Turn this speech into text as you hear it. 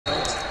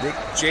Nick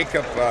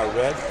Jacob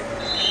Red.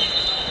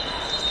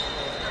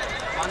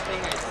 One thing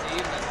I see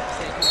is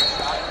taking a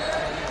shot and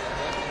turning the hip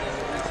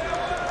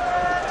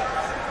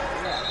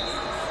and then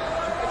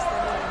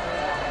releasing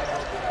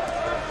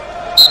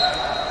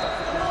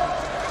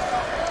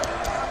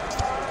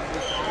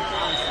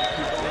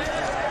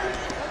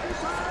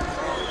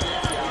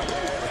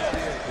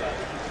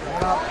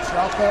Coming up,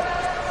 shelf it.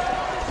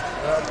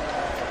 Good.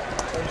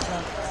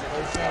 Patient,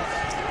 patient.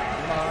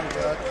 Come on,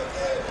 good.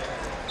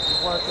 Keep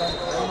working,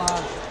 come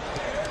on.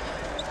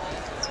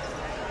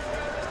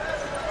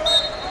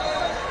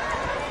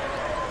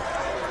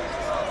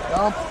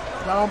 Dump,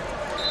 dump.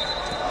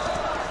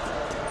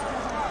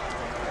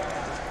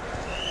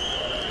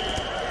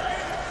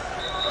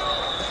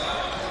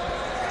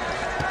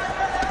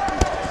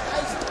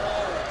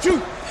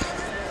 Shoot!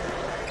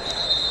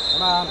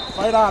 Come on,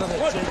 fight out of it,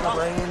 Jacob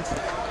Rains.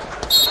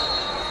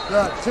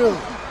 Good, 2.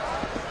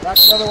 Back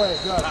the other way,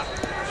 good.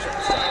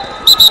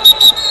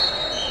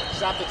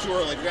 Stopped it too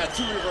early. We got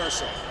 2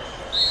 reversal.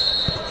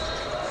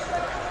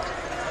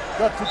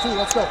 Good, 2-2,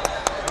 let's go.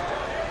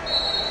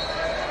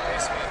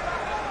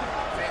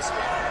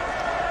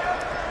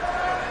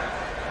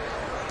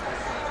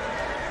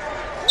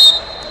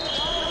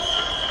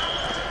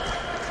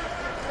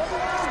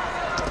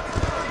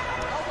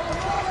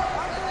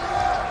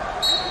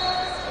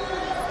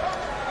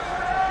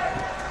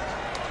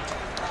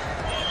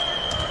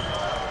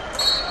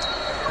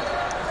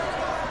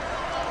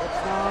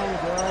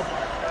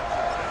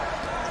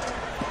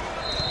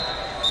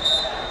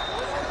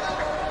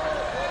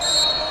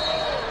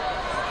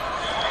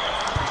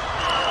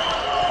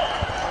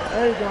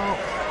 There you go.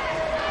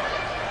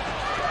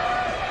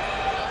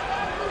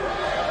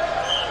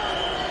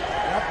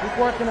 Yep, keep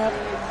working it.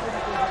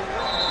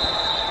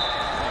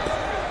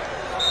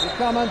 Keep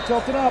coming,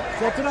 tilt it up,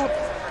 tilt it up.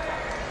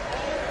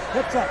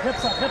 Hips up,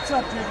 hips up, hips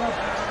up, Jacob.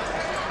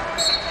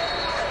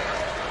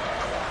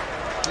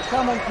 Keep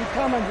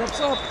coming, hips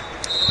up.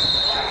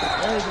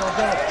 There you go,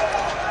 good.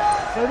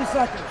 30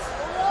 seconds.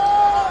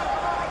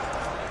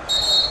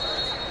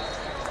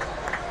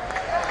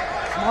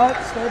 Smart,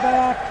 stay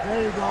back.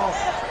 There you go.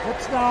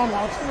 Hips down,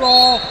 watch the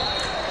roll.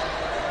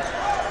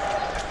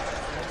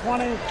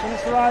 20,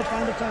 finish the ride,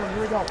 find the turn.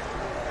 Here we go.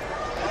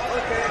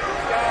 Okay,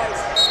 guys.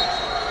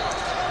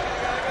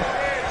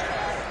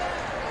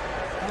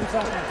 10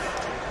 seconds.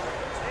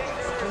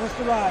 Finish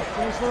the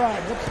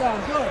ride, hips down,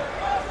 good.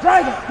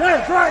 Drive it,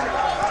 there, drive it.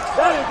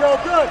 There you go,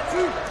 good.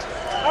 2.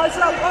 Eyes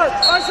up, arch,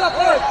 eyes up,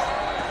 arch.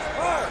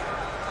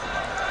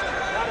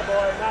 Atta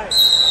boy, nice.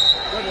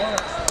 Good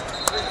work.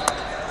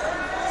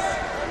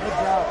 Good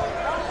job.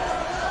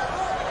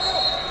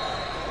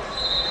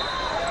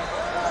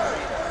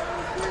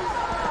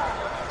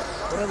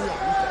 Whatever you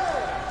want.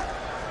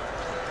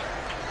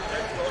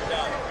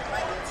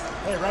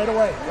 Hey, right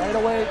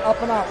away,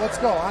 up and out. Let's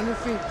go, on your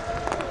feet.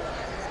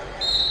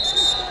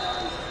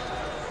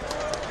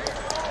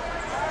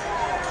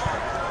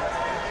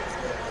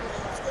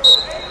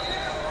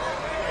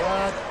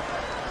 Good.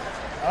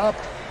 Up,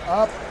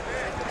 up.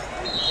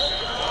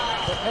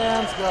 Good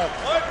hands, good.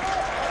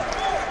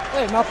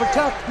 Hey, now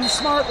protect, be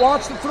smart,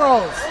 watch the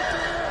throws.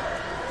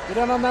 Get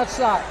in on that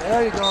shot.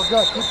 There you go,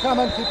 good. Keep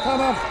coming, keep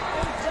coming.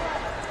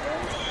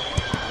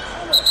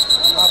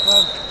 Stop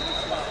them.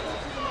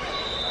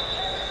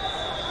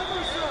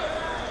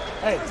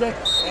 Hey, Jake,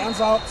 hands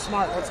out,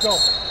 smart, let's go.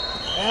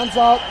 Hands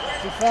out,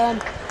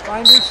 defend,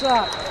 find your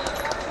shot.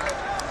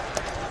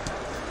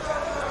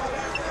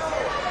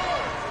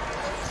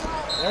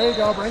 There you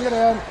go, bring it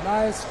in.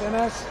 Nice,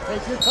 finish,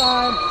 take your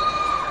time.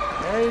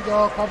 There you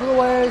go, cover the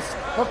waist,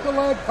 hook the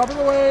leg, cover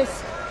the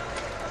waist.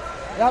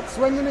 Yep,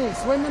 swing the knee,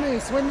 swing the knee,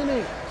 swing the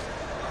knee.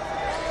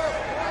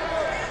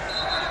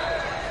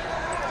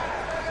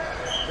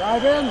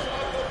 Drive in,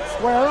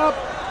 square up,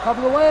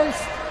 cover the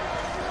waist.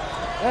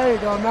 There you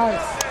go,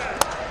 nice.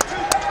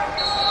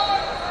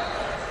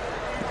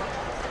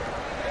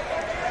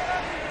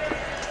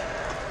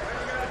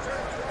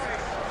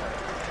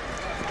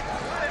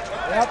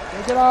 Yep,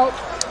 take it out.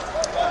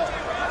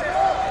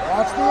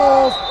 Watch the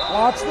rolls,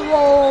 watch the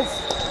rolls.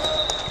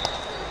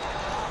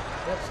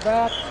 Hips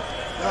back,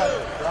 good.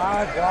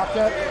 Drive, walk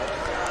it.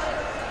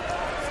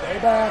 Stay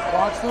back,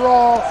 watch the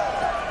roll.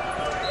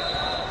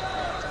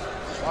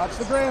 Watch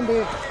the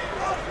Granby.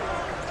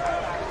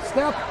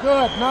 Step,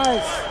 good,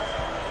 nice.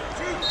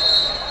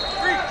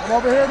 Come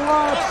over here and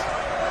watch.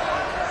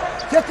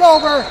 Kick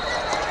over.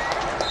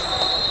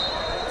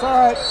 It's all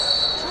right.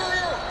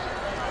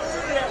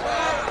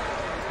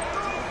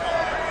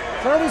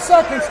 30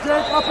 seconds,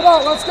 Jake. Up and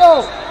out. Let's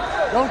go.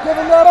 Don't give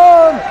him that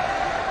arm.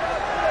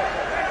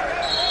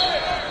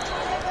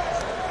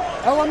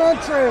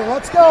 Elementary.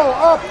 Let's go.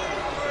 Up.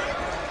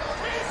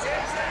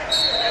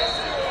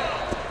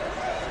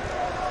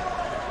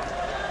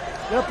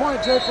 Get a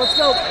point, Jake. Let's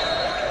go.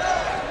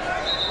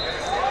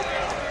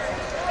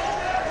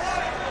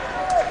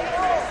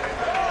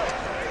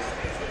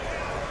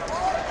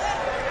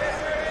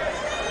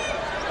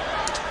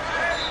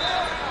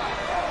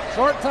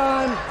 Short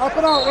time, up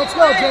and out, let's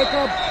go,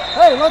 Jacob.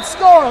 Hey, let's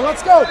score,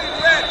 let's go. 40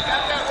 red,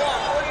 got that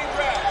wrong, 40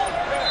 red.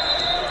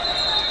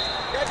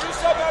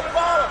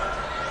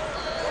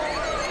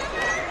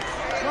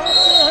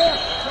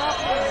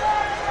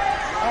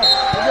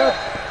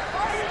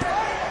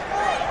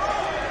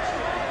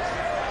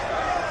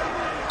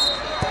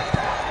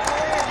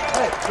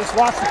 Just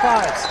watch the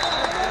fives.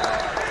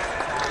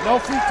 No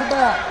feet to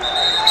back.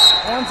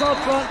 Hands out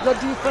front, good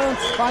defense,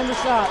 find the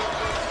shot.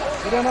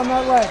 Get in on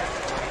that leg.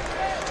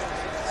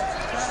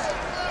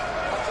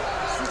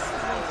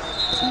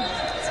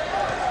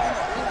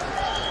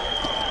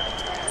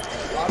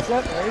 Watch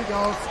it, there you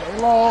go. Stay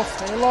low,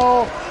 stay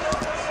low.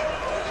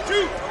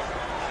 Shoot!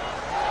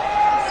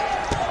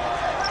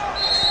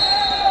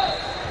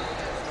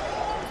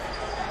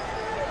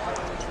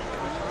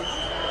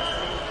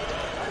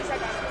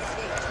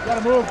 You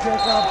gotta move,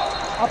 Jacob.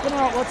 Up and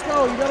out, let's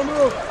go, you gotta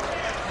move.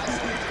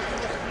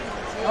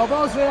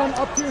 Elbows in,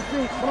 up to your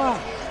feet, come on.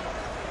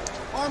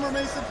 Armor,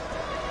 Mason.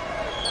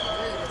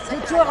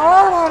 Get your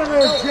arm out of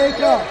there,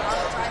 Jacob.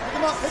 Pick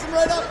him up, pick him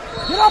right up.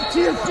 Get up to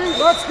your feet,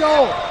 let's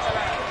go.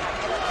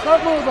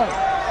 Start moving.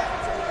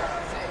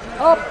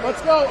 Up,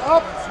 let's go,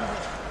 up.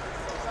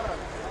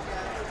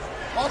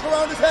 Walk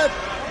around his head.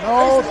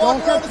 No, Mason, walk don't around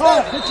get his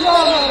caught. head. Get your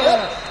arm out of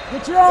there.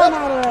 Get your arm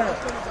out of there.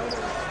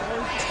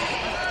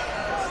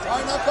 All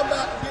right, now come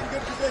back. Get in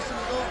good position.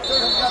 Go turn.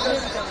 You got a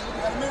minute.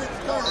 You got a minute to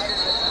turn.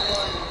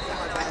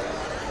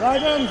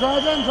 Drive in,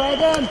 drive in,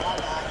 drive in.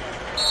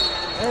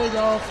 There you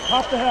go.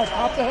 Pop the head,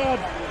 pop the head.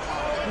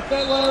 Keep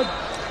that leg.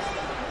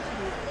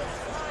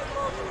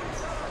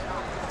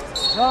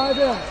 Drive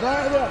in,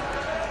 drive in.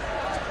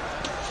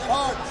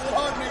 Sit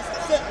hard, Mason.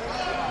 Sit.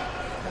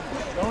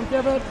 Don't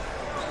give it.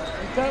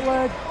 Keep that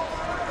leg.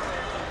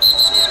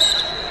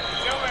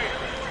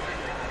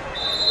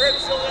 Grip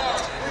still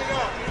out. Bring it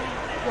up.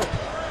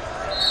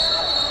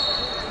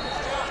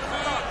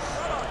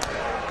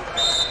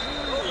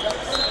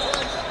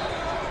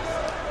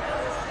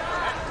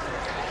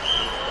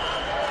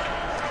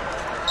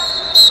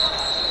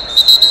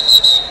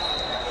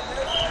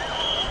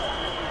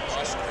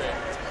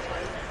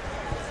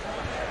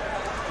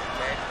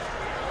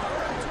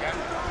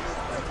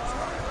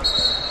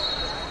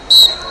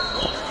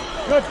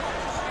 Good.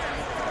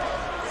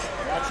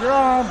 Watch your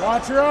arm,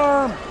 watch your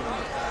arm.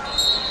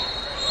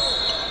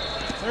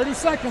 30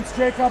 seconds,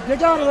 Jacob.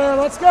 Dig out of there.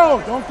 Let's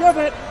go. Don't give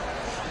it.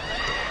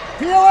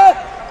 Feel it.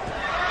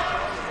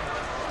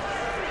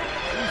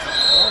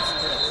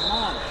 Come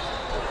on.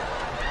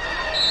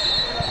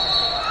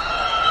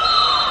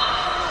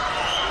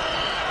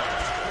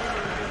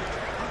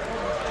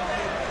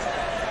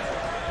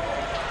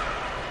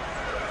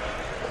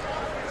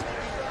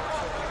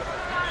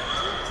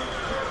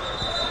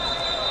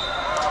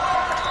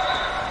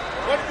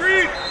 What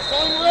green?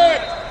 Calling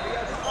red.